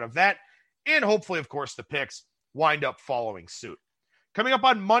information out of that. And hopefully, of course, the picks wind up following suit. Coming up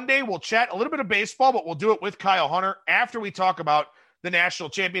on Monday, we'll chat a little bit of baseball, but we'll do it with Kyle Hunter after we talk about the national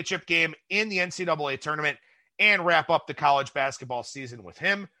championship game in the NCAA tournament and wrap up the college basketball season with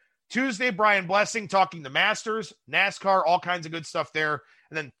him. Tuesday, Brian Blessing talking the Masters, NASCAR, all kinds of good stuff there.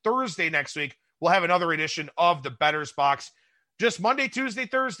 And then Thursday next week, we'll have another edition of the Bettor's Box. Just Monday, Tuesday,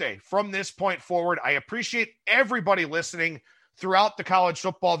 Thursday from this point forward. I appreciate everybody listening throughout the college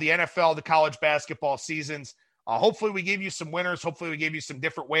football, the NFL, the college basketball seasons. Hopefully we gave you some winners. Hopefully we gave you some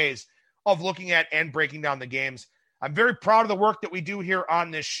different ways of looking at and breaking down the games. I'm very proud of the work that we do here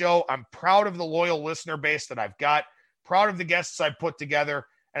on this show. I'm proud of the loyal listener base that I've got, proud of the guests I've put together,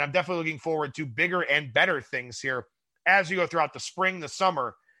 and I'm definitely looking forward to bigger and better things here as we go throughout the spring, the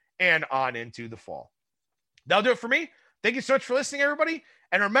summer, and on into the fall. That'll do it for me. Thank you so much for listening, everybody.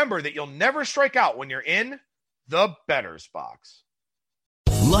 And remember that you'll never strike out when you're in the Bettor's Box.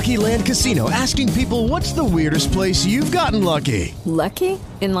 Lucky Land Casino, asking people, what's the weirdest place you've gotten lucky? Lucky?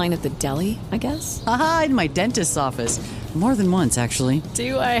 In line at the deli, I guess? Aha, in my dentist's office. More than once, actually.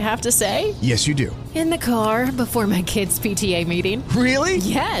 Do I have to say? Yes, you do. In the car before my kids' PTA meeting. Really?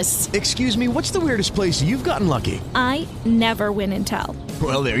 Yes. Excuse me, what's the weirdest place you've gotten lucky? I never win and tell.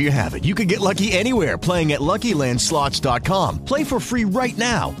 Well, there you have it. You can get lucky anywhere, playing at LuckyLandSlots.com. Play for free right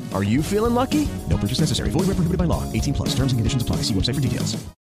now. Are you feeling lucky? No purchase necessary. Void where prohibited by law. 18+. Terms and conditions apply. See website for details.